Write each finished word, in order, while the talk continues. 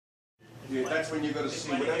Yeah, that's when you're going to see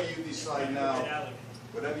whatever you decide now.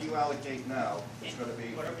 Whatever you allocate now, it's going to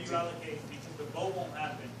be. Whatever you allocate, because the vote won't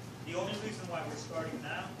happen. The only reason why we're starting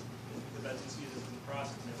now is because as you see this in the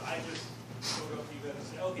process. If I just showed up to you guys and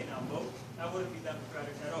say, okay, now vote, that wouldn't be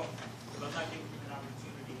democratic at all. Because I'm not giving you an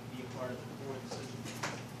opportunity to be a part of the board decision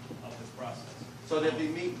making of this process. So there'll be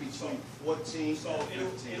meeting between 14 so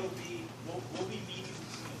and 15. it'll be, we'll be meeting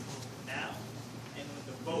between now and when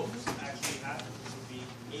the votes actually happen, which will be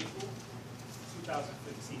April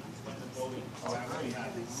 2015, when the voting actually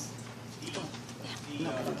happens.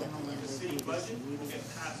 The city budget will get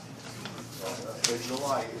passed in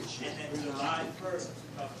July. And then July 1st,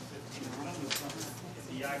 2015, is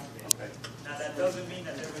the activate. Okay. Now that doesn't mean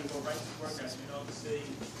that they're going to go right to work. As you know, the city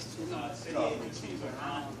agencies are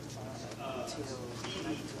not key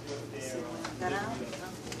with their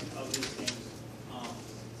of these things.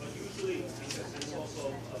 But usually, because there's also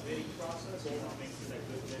a bidding process, you want to make sure that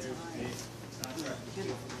good bidders bid contractors go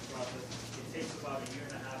through the process. It takes about a year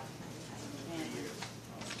and a half to 3 years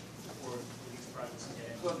for these projects to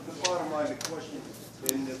get in. So the bottom line, the question,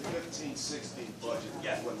 in the 15-16 budget,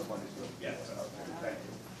 yes, when the money's going to be. Yes. Okay, thank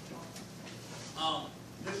you.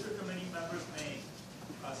 District committee members may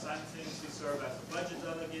simultaneously serve as a budget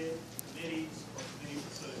delegate, committees, or committee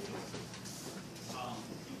facilitators.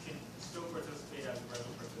 You can still participate as a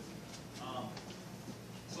regular participant.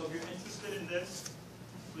 So if you're interested in this,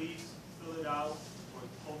 please fill it out or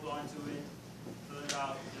hold on to it. Fill it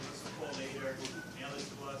out, give us a call later, mail it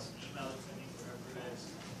to us, email it to me, whatever it is,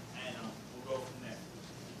 and we'll go from there.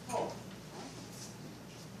 Oh.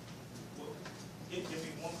 Well, give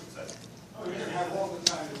me 1 quick second. Oh, you can have all the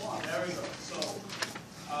time you want. There we go. So,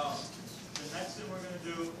 the next thing we're going to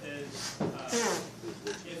do is,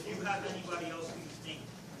 if you have anybody else who you think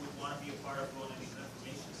would want to be a part of one of these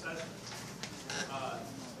information sessions,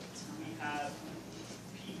 we have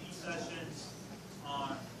PV sessions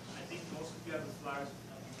on, I think most of you have the flyers,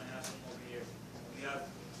 you might have them over here. We have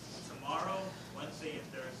tomorrow, Wednesday, and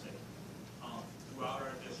Thursday. Throughout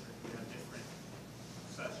our district, we have different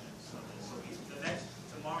sessions. So the next,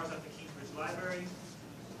 tomorrow's at the Kingsbridge Library.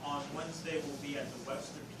 On Wednesday, we'll be at the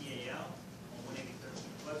Webster PAL on 183rd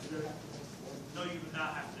Street, Webster. No, you do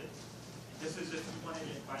not have to. This is if you wanted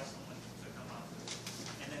to invite someone to come out.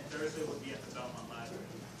 And then Thursday will be at the Belmont Library.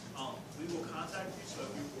 We will contact you, so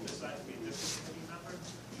if you decide to be a district committee member,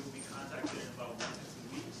 you will be contacted in about 1 to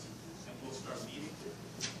 2 weeks, and we'll start meeting.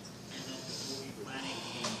 And then we'll be planning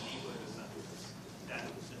the neighborhood assemblies.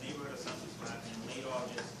 The neighborhood assemblies will happen in late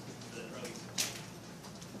August to the early September.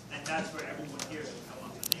 And that's where everyone here should come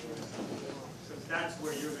up to the neighborhood assembly. Because that's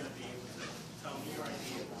where you're going to be able to tell me your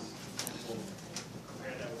ideas and we'll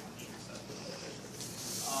compare that with the need assessment.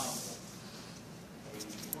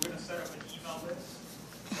 We're going to set up an email list.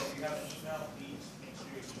 So if you have an email, please make sure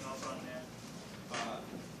your email's on there.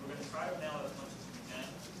 We're going to try to mail as much as we can,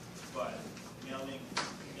 but mailing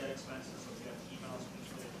can get expensive. So if you have emails, please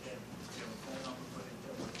put it in. If you have a phone number, put it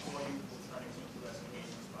in. We'll call you. We'll try to keep you as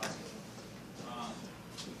engaged as possible.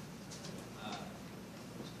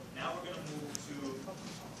 Now we're going to move to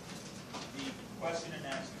the question and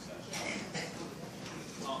answer session.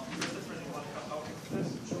 Christopher, do you want to come help with this?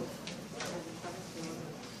 Sure.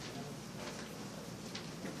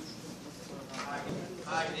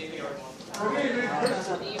 Hi, good evening, everyone.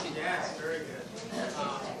 Good evening. Yes, very good.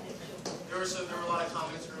 There were a lot of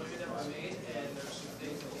comments earlier that were made, and there's some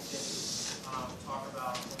things that we can talk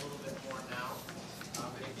about a little bit more now.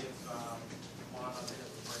 I'm going to give Juan a bit of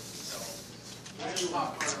a break. So, we're going to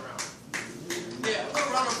popcorn around. Yeah, a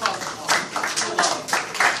round of applause for Juan.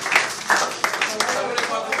 I'm going to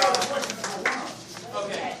talk about.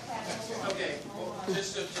 Okay. Well,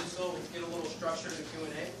 just to get a little structure to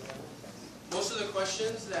Q&A. Most of the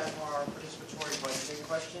questions that are participatory budgeting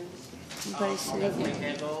questions, I'll definitely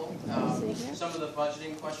handle. Some of the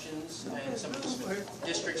budgeting questions and some of the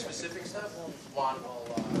district-specific stuff, Juan will.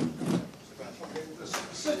 Okay, the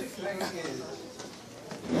specific thing is,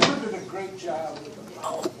 you did a great job with the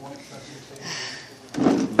PowerPoint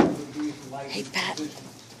presentation of these light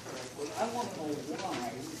positions. But I want to know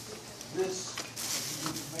why this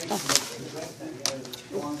information presented as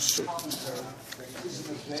one commentary isn't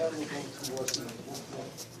available to us in a booklet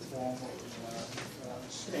form or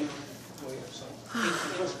statement way or something.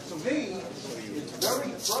 Because to me, it's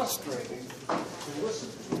very frustrating to listen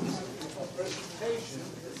to a presentation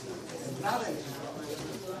and not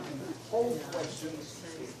hold questions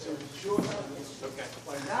to ensure Okay.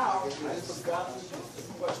 by now I've forgotten the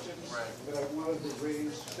questions that I wanted to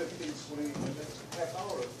raise 15, 20 minutes, half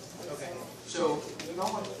hour. Okay. So, You know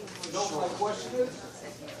what my question is?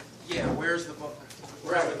 yeah, where's the book?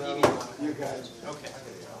 Right. You need one. You guys. Okay.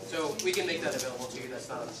 So we can make that available to you. That's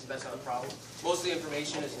not a problem. Most of the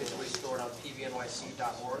information is digitally stored on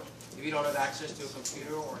pvnyc.org. If you don't have access to a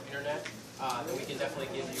computer or internet, then we can definitely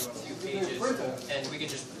give you a few pages, and we can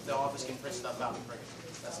the office can print stuff out and bring it.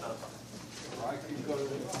 That's not a problem.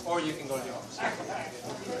 Or you can go to the office.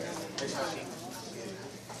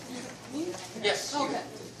 Yes. Okay.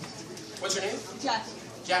 What's your name? Jackie.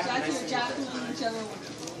 Jackie. Jackie Nice or to Jackie, meet you. whichever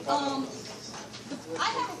one. I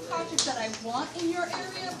have a project that I want in your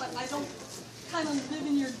area, but I don't kind of live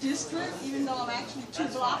in your district, even though I'm actually 2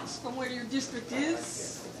 blocks from where your district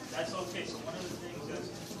is. That's okay. So one of the things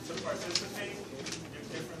is to participate, there's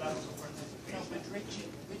different levels of participation. No, but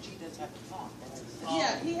Richie does have to talk.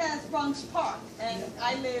 Yeah, he has Bronx Park, and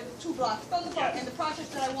I live 2 blocks from the park, Yes. and the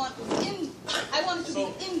project that I want is I want it to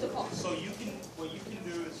be in the park. So what you can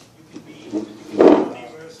do is you can have a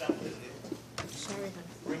neighborhood assembly,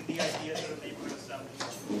 bring the idea to the neighborhood assembly.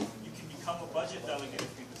 You can become a budget delegate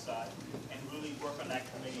if you decide, and really work on that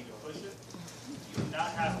committee to push it. You do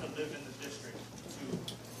not have to live in the district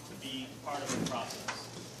to be part of the process.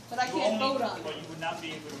 But I can't vote on But it. you would not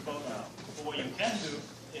be able to vote on it. But what you can do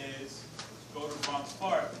is go to Bronx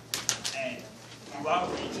Park and do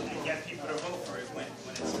outreach and get people to vote for it when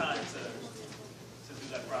it's time to do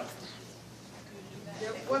that project.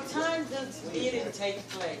 What time does the meeting take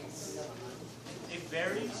place? It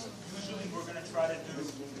varies. Usually we're going to try to do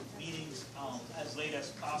meetings as late as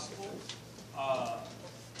possible.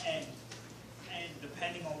 And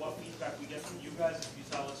depending on what feedback we get from you guys, if you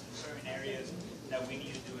tell us in certain areas that we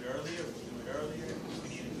need to do it earlier, we'll do it earlier. If we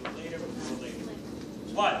need to do it later, we'll do it later.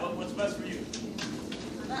 Why? What's best for you?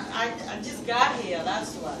 I just got here,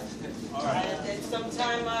 that's why. All right.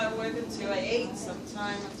 Sometime I work until 8,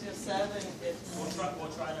 sometime until 7. We'll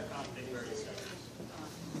try to accommodate various schedules.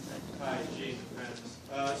 Hi, Jason Francis.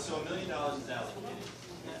 So $1 million is allocated,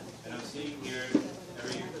 and I'm seeing here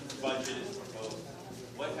every budget is proposed.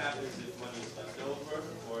 What happens if money is left over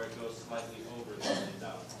or it goes slightly over $1 million?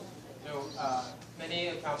 So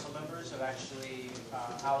many council members have actually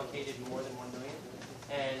allocated more than $1 million.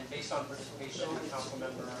 And based on participation, the council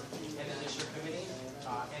member and the district committee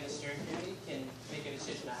and the steering committee can make a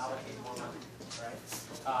decision to allocate more money, right?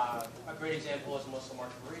 A great example is Muslim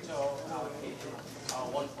Margarito allocated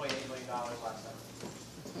 $1.8 million last time,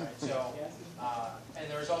 right? So, and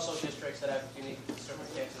there's also districts that have unique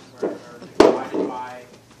circumstances where they're divided by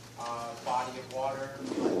body of water,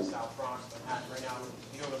 like the South Bronx, Manhattan. Right now,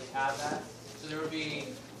 you don't really have that. So there would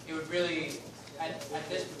be, it would really, at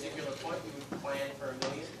this particular point, you would plan for $1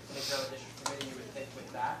 million. And if you're on the district committee, you would think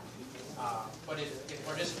with that. But if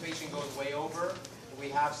participation goes way over, we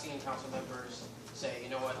have seen council members say, you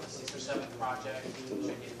know what, the 6th or 7th project should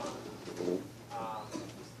get funded.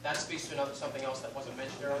 That speaks to something else that wasn't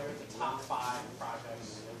mentioned earlier. The top 5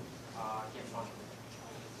 projects get funded.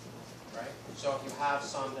 Right? So if you have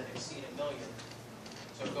some that exceed $1 million,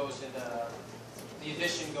 so it goes into, the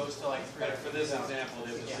addition goes to like $300,000. For this example,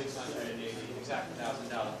 there's a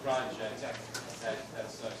 $680,000 project. Exactly.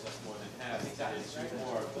 That's more than half. Exactly. It's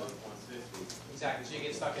more of the 150. Exactly. So you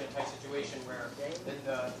get stuck in a tight situation where then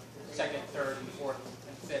the 2nd, 3rd, and 4th,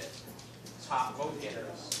 and 5th top vote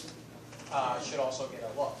getters should also get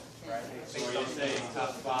a look, right? So are you saying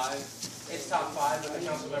top 5? It's top 5, but the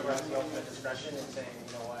council member has the ultimate discretion in saying,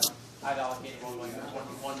 you know what, I've allocated $1 million,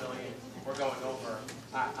 we're going over,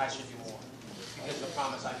 I should do more. Because of the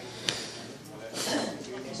promise I made.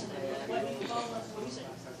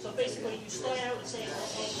 So basically, you start out and say,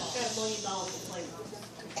 okay, I've got $1 million to play with,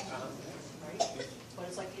 right? But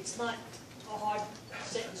it's like, it's not a hard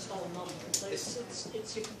set in stone number. That's your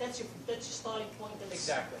starting point.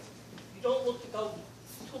 Exactly. You don't look to go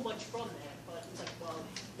too much from that, but it's like, well,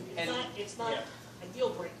 it's not a deal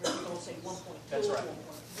breaker if you don't say 1.2 That's or right.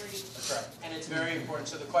 1.3. That's right. And it's very important.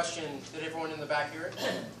 So the question, did everyone in the back hear it?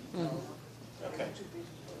 Okay.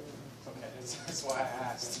 Okay, that's why I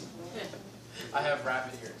asked. I have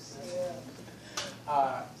rapid ears.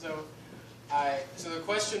 So the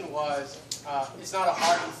question was, it's not a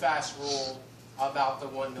hard and fast rule about the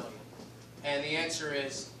 1 million. And the answer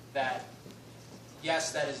is that,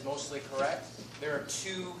 yes, that is mostly correct. There are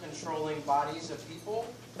 2 controlling bodies of people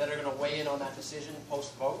that are going to weigh in on that decision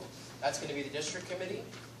post-vote. That's going to be the district committee,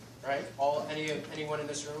 right? Anyone in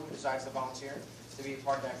this room who decides to volunteer to be a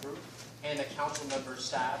part of that group, and the council member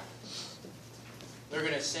staff. They're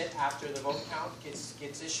going to sit after the vote count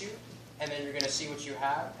gets issued, and then you're going to see what you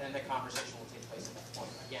have, and then the conversation will take place at that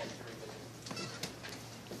point, again, to revisit.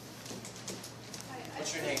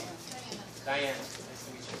 What's your name? Diana. Nice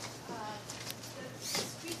to meet you. The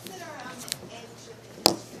streets that are on the edge of the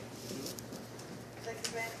district, like the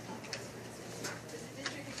Grand Concourse, for instance, does the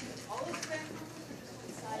district include all of the Grand Concourse or just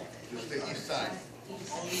one side? the east side.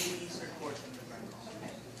 Only the eastern portion of the Grand Hall.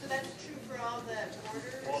 So that's true for all the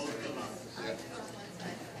borders? All of the lots. On one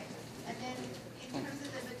side, okay. And then in terms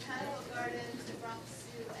of the botanical gardens, the Bronx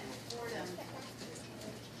Zoo and Fordham,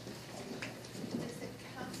 does the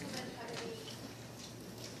councilman have any,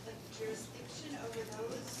 like, jurisdiction over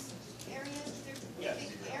those areas? They're Yes.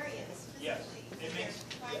 big areas Yes. physically. It makes,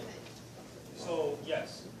 They're private. so,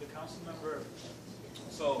 yes, the council member,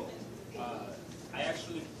 so, I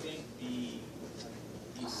actually think the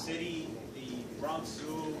city, the Bronx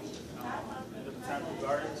Zoo, and the Botanical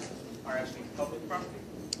Gardens are actually public property.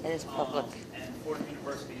 It is public. And Fordham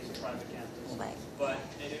University is a private campus. Right. But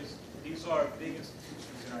these are big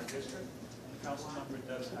institutions in our district, and the council member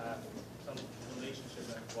does have some relationship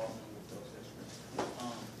and involvement with those districts.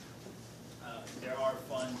 There are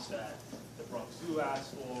funds that the Bronx Zoo asks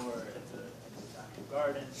for, and the Botanical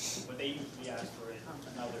Gardens, but they usually ask for it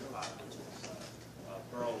another pot, which is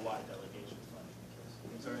borough-wide delegation funding. Because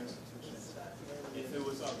these are institutions that, if it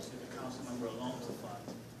was up to the council member alone to fund,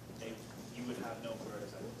 you would have no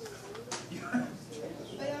birds at this.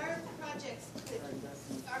 But our projects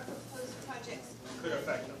our proposed projects Could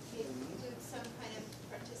affect them. include some kind of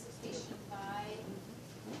participation by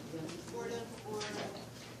Fordham or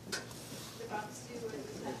the Bronx Zoo or the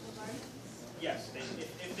Botanical Gardens? Yes,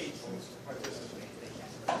 if they choose to participate, they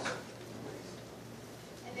can.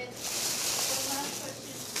 And then one last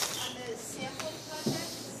question on the sample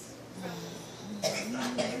projects from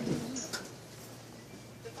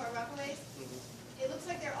the Far Rockaways. It looks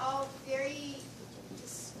like they're all very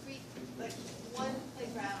discrete, like one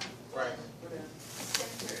playground, Right. one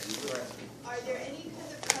center. Right. Are there any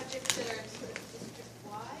kinds of projects that are sort of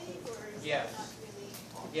district-wide, or is Yes. that not really?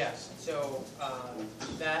 Yes, so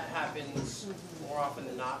that happens more often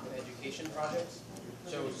than not with education projects.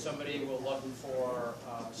 So somebody will look for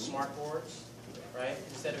smart boards, right?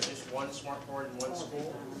 Instead of just one smart board in one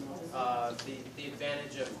school. The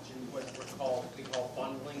advantage of what we call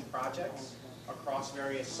bundling projects across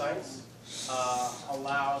various sites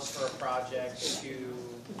allows for a project to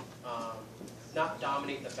not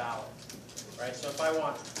dominate the ballot, right? So if I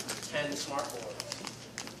want 10 smart boards,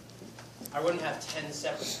 I wouldn't have 10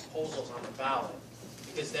 separate proposals on the ballot,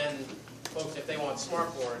 because then folks, if they want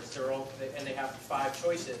smart boards, and they have 5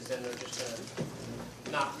 choices, then they're just going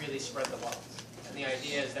to not really spread the wealth. And the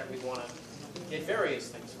idea is that we want to get various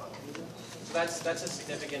things funded. So that's a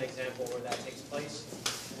significant example where that takes place.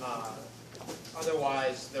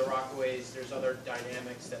 Otherwise, the Rockaways, there's other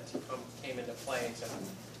dynamics that came into play to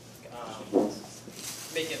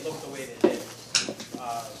make it look the way that it is.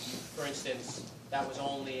 For instance, that was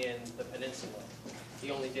only in the peninsula.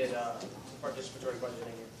 He only did participatory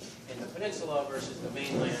budgeting in the peninsula versus the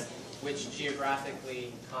mainland, which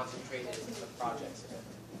geographically concentrated the projects in it.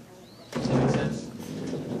 Does that make sense?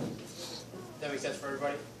 Does that make sense for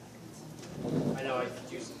everybody? I know I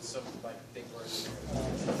used some big words.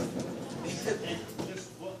 And just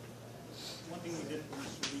one thing we did was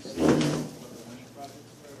we see what the winning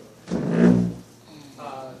projects were.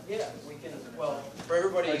 Yeah, we can. Well, for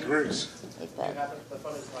everybody, you Hey, Pat. have the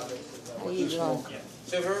funded projects. How you doing? Yeah.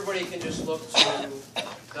 So if everybody can just look to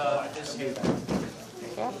this here.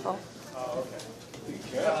 Careful. Oh, okay.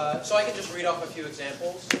 So I can just read off a few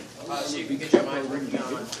examples, so you can get your mind working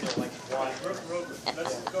on, like why.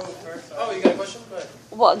 Let's go first. Oh, you got a question? Go ahead.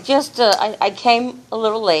 Well, just, I came a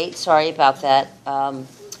little late, sorry about that.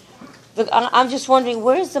 I'm just wondering,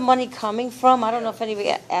 where is the money coming from? I don't know if anybody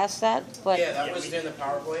asked that, but, Yeah, that was in the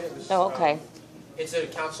PowerPoint. It was, oh, okay. It's a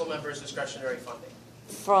council member's discretionary funding.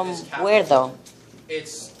 From It's capital. where, though?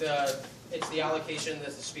 It's the allocation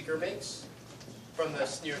that the speaker makes from the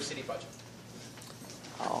New York City budget.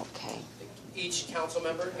 Oh, okay. Each council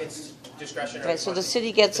member gets discretionary Right, so the funding.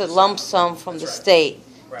 city gets a lump sum from the That's right. state.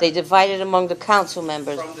 Right. They divide it among the council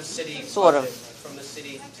members. From the city Sort of. budget, from the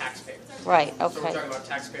city taxpayer. Right, So we're okay, talking about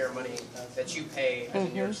taxpayer money that you pay as a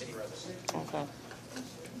New York City resident. okay.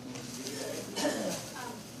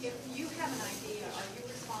 If you have an idea, are you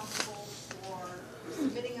responsible for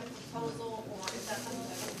submitting a proposal, or is that something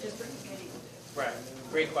that the district committee will do? Right,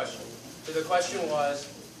 great question. So the question was,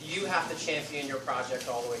 you have to champion your project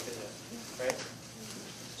all the way to the end, right?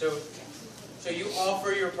 So you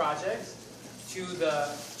offer your project to the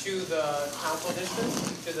council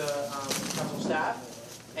district, to the council staff,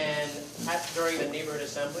 and during the neighborhood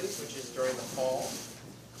assemblies, which is during the fall.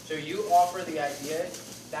 So you offer the idea,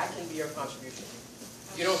 that can be your contribution.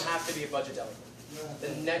 You don't have to be a budget delegate.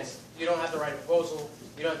 You don't have to write a proposal,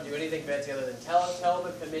 you don't have to do anything fancy other than tell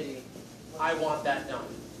the committee, I want that done.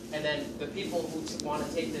 And then the people who want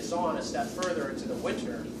to take this on a step further into the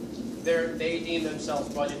winter they deem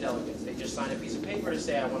themselves budget delegates. They just sign a piece of paper to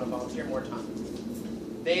say, I want to volunteer more time.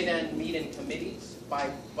 They then meet in committees by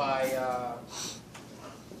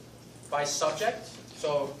subject.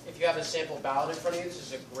 So if you have a sample ballot in front of you, this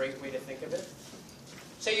is a great way to think of it.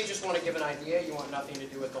 Say you just want to give an idea, you want nothing to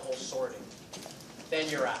do with the whole sorting. Then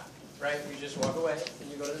you're out, right? You just walk away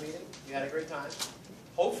and you go to the meeting. You had a great time.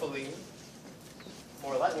 Hopefully,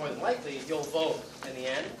 more than likely, you'll vote in the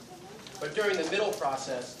end. But during the middle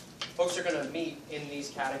process, folks are going to meet in these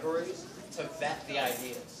categories to vet the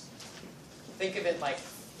ideas. Think of it like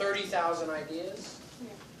 30,000 ideas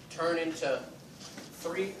turn into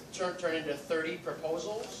 30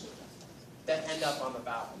 proposals that end up on the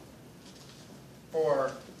ballot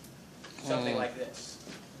for something like this.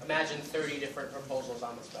 Imagine 30 different proposals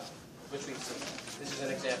on this ballot, which we've seen. This is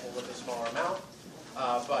an example with a smaller amount,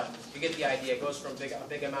 but you get the idea. It goes from a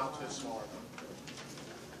big amount to a smaller amount.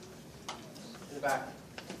 In the back.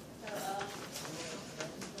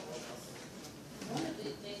 One of the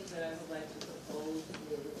things that I would like to propose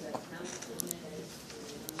is that Councilman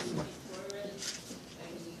Richie Torres,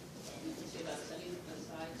 and you can see about setting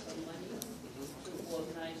aside some money to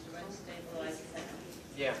organize the rent stabilized town.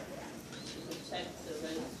 Yeah. To protect the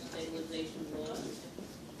rent stabilization laws.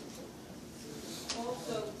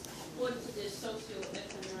 Also, according to this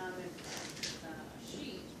socioeconomic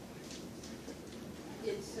sheet,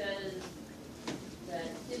 it says that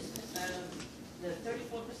the 34%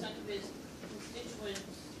 of his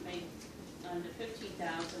constituents make under 50,000,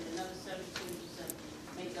 another 17%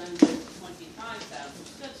 make under 25,000.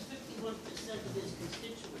 So that's 51% of his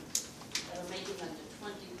constituents that are making under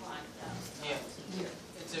 25,000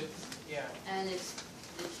 a year. And it's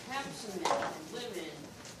the councilmen and women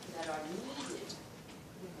that are needed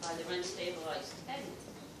by the rent stabilized tenants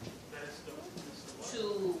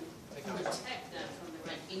to protect them from the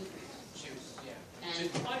rent increase.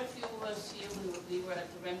 And quite a few of us here, we were at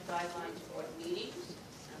the rent guidelines board meetings,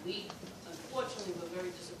 and we unfortunately were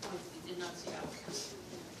very disappointed we did not see our council.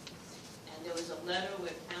 And there was a letter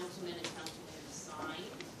where councilmen and councilwomen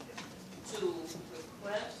signed to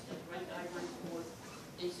request that the rent guidelines board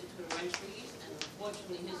institute a rent freeze, and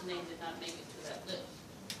unfortunately his name did not make it to that list.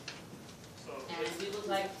 And we would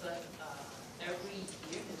like that every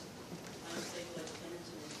year, rent stabilized tenants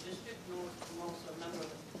in this district, I'm also a member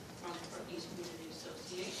of the Frankfurt East Community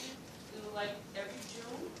Association. We would like every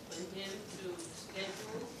June for him to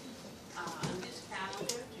schedule on his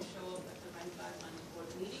calendar to show up at the rent guidelines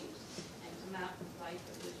board meetings and come out and fight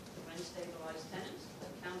for the rent stabilized tenants.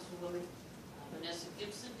 Councilwoman Vanessa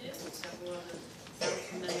Gibson did, and several other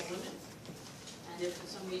councilmen and women. And if for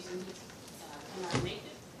some reason he cannot make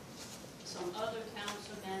it, some other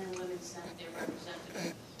councilmen and women sent their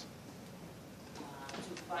representatives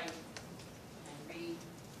to fight and read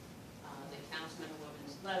the councilmen and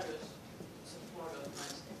women's letters in support of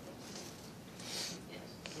rent stabilization. Yes.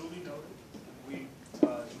 Duly noted.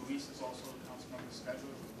 Luis is also a council member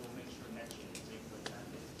scheduled. We'll make sure next year he's able to attend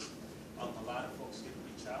it. A lot of folks did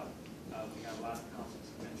reach out. We had a lot of conflicts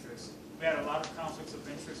of interest. We had a lot of conflicts of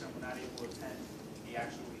interest, and we're not able to attend the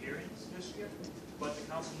actual hearings this year. But the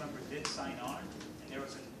council member did sign on, and there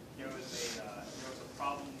was a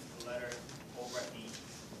problem with the letter over at the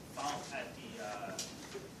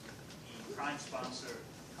crime sponsor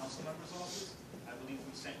council member's office. I believe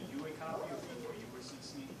we sent you a copy of it, or you were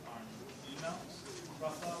CC'd on emails,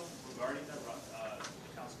 Rafael, regarding that.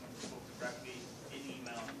 The council member spoke directly in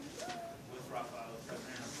email with Rafael, the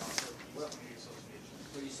president of Frankfurt East Community Association.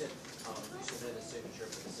 Well, you said you submitted a signature,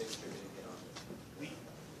 but the signature didn't get on it.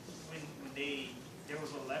 There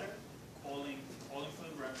was a letter calling for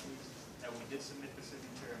the rent freeze that we did submit the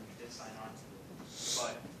signature and we did sign on to it.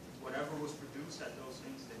 But whatever was produced at those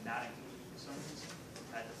things did not include it for some reason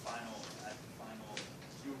at the final,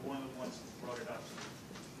 you were one of the ones who brought it up to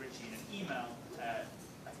Richie in an email at,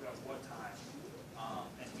 I forgot what time,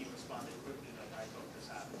 and he responded quickly like, I thought this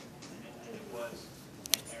happened. And it was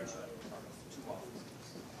an error of 2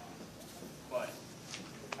 offices. But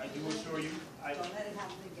I do assure you, Don't let it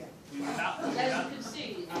happen again. we were not. As you can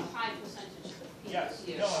see, a high percentage of people Yes,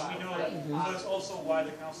 here no, and we know that. are- That's also why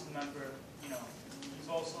the council member, he's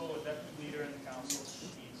also a deputy leader in the council.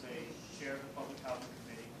 He's a chair of the public housing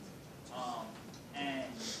committee.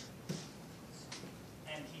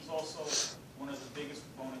 And he's also one of the biggest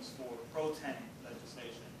proponents for pro-tenant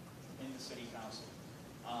legislation in the city council.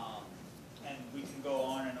 And we can go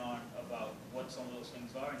on and on about what some of those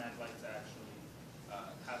things are, and I'd like to actually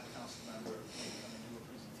have the council member maybe come and do a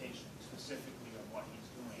presentation specifically on what he's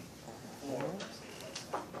doing for state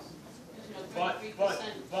legislators.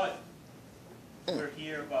 But we're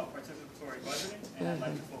here about participatory budgeting, and I'd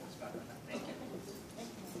like to focus back on that. Thank you.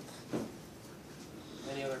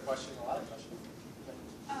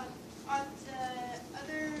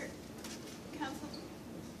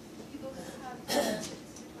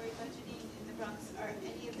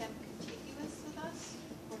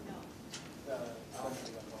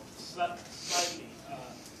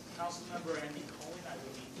 Councilmember Andy Cohen, I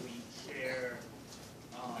believe we share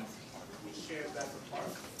Bedford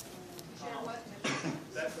Park.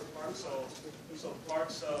 Bedford Park, so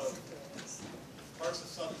parts of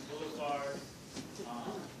Southern Boulevard,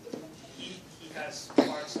 he has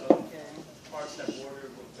parts that border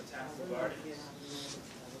with Botanical Gardens.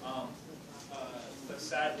 But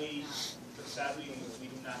sadly, we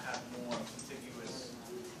do not have more contiguous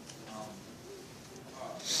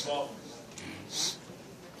involvement.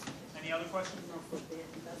 Any other questions?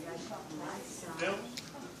 Bill?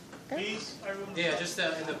 Please, everyone. Yeah, just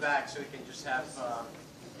in the back, so we can just have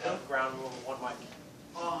ground rule, one mic.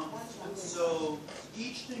 So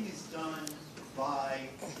each thing is done by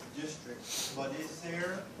district, but is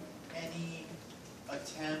there any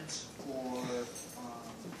attempt or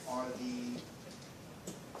are the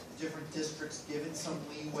different districts given some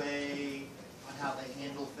leeway on how they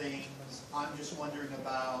handle things? I'm just wondering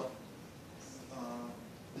about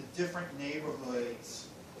the different neighborhoods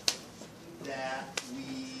that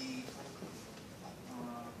we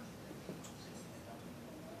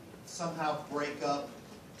somehow break up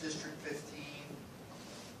District 15,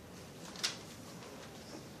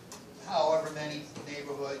 however many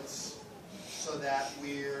neighborhoods, so that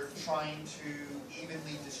we're trying to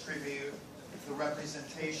evenly distribute the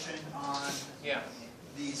representation on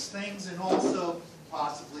these things, and also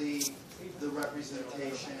possibly the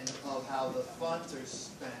representation of how the funds are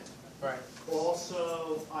spent. Right.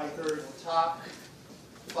 Also, I heard top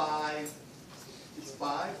 5, it's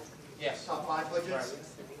 5? Yes. Top 5 budgets. Right.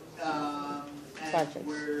 And Projects.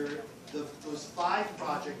 where those 5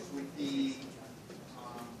 projects would be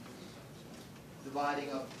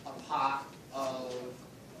dividing up a pot of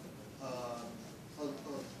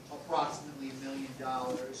approximately $1 million.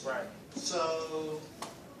 Right. So,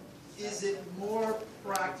 is it more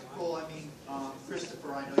practical? I mean,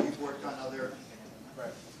 Christopher, I know you've worked on other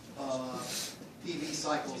PV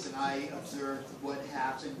cycles, and I observed what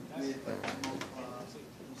happened with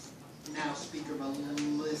now Speaker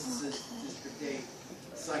Melissa's District 8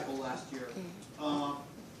 cycle last year.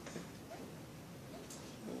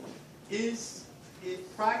 Is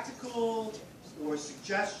it practical or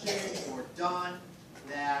suggested or done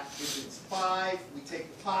that if it's 5, we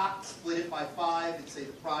take the pot, split it by 5, and say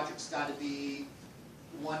the project's got to be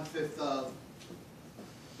 1/5 of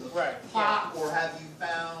the pot, or have you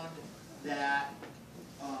found that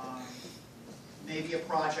maybe a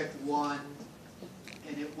project won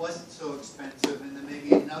and it wasn't so expensive, and then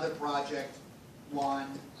maybe another project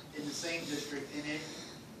won in the same district and it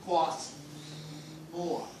costs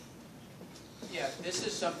more? Yeah, this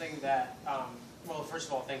is something that, well, first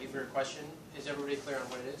of all, thank you for your question. Is everybody clear on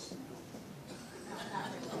what it is?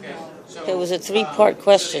 Okay, so It was a 3-part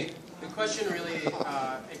question. So the question really,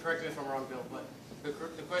 and correct me if I'm wrong, Bill, but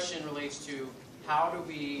the question relates to how do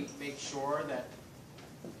we make sure that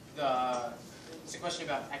it's a question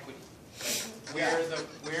about equity, right?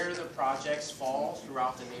 Where the projects fall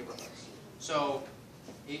throughout the neighborhoods. So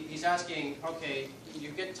he's asking, okay, you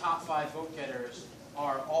get top 5 vote getters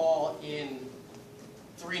are all in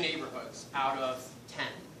 3 neighborhoods out of 10,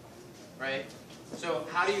 right? So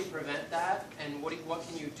how do you prevent that, and what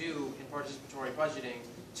can you do in participatory budgeting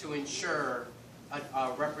to ensure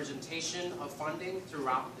a representation of funding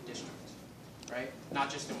throughout the district, right? Not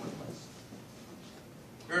just in one place.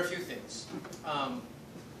 There are a few things.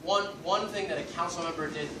 One thing that a council member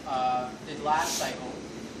did last cycle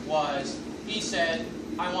was he said,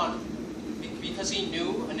 I want, because he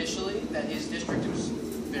knew initially that his district was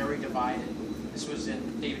very divided. This was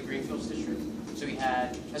in David Greenfield's district. So he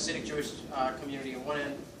had Hasidic Jewish community on one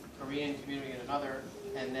end, Korean community in another,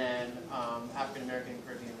 and then African American and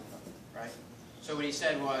Caribbean in another, right? So what he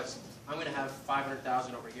said was, I'm going to have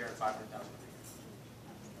 500,000 over here and 500,000 over here,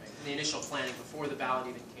 right? In the initial planning before the ballot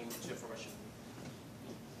even came to fruition.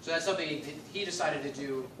 So that's something he decided to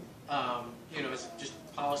do, you know, as just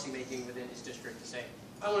policy making within his district to say,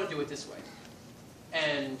 I want to do it this way.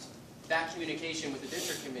 And that communication with the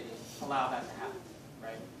district committee allowed that to happen,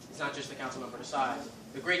 right? It's not just the council member decides.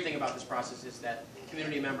 The great thing about this process is that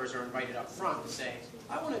community members are invited up front to say,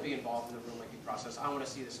 I want to be involved in the rulemaking process. I want to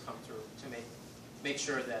see this come through to make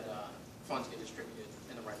sure that funds get distributed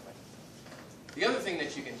in the right way. The other thing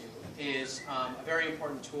that you can do is a very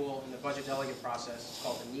important tool in the budget delegate process. It's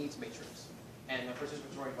called the needs matrix. And the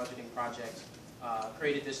participatory budgeting project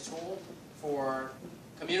created this tool for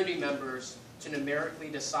community members to numerically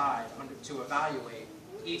decide to evaluate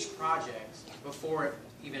each project before it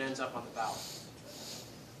even ends up on the ballot.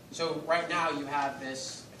 So right now you have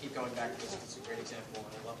this, I keep going back to this, it's a great example,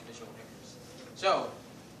 and I love visual pictures. So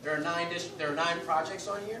there are 9 projects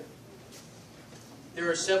on here. There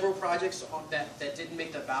are several projects that didn't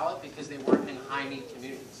make the ballot because they weren't in high-need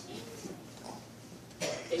communities.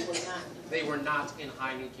 They were not in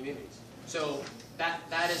high-need communities. So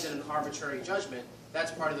that isn't an arbitrary judgment.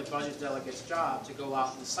 That's part of the budget delegate's job to go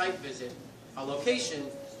out and site visit a location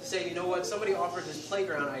to say, you know what, somebody offered this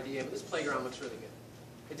playground idea, but this playground looks really good.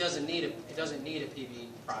 It doesn't need a PV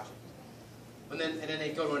project. And then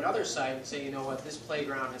they go to another site and say, you know what, this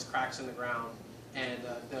playground has cracks in the ground and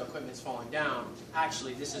the equipment's falling down.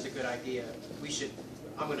 Actually, this is a good idea.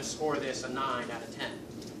 I'm going to score this a 9 out of 10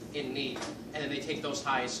 in need. And then they take those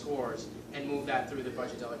highest scores and move that through the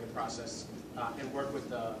budget delegate process and work with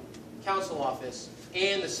the council office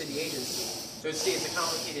and the city agency. So it's a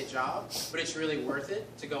complicated job, but it's really worth it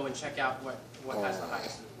to go and check out what has the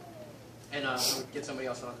highest need. And we'll get somebody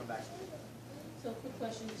else and I'll come back to you. So quick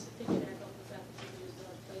question, just to piggyback off the fact that you used the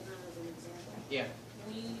playground as an example. Yeah.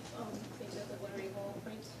 We think that the Watery Hall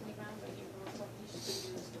playground right here in North Park, we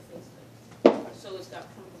should use the face paint. So it's got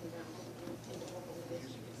crumbling down,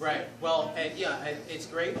 Right. Well, yeah, it's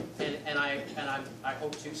great, and I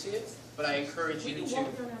hope to see it, but I encourage you to.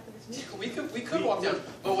 We could walk down,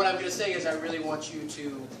 but what I'm going to say is I really want you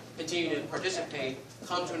to continue to participate,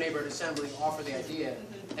 come to a neighborhood assembly, offer the idea,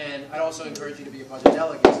 and I'd also encourage you to be a budget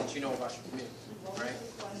delegate since you know about your community, right?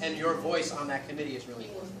 And your voice on that committee is really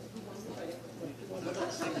important.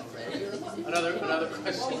 Another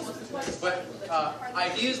question. But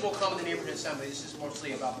ideas will come in the neighborhood assembly. This is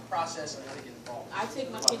mostly about the process and how to get involved. I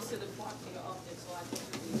take my kids to the park often, so I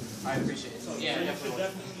think I appreciate it. So Yeah, you should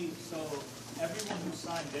definitely, so everyone who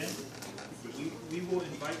signed in, we will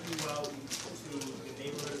invite you out to the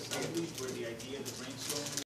neighborhood assemblies where the idea, the brainstorming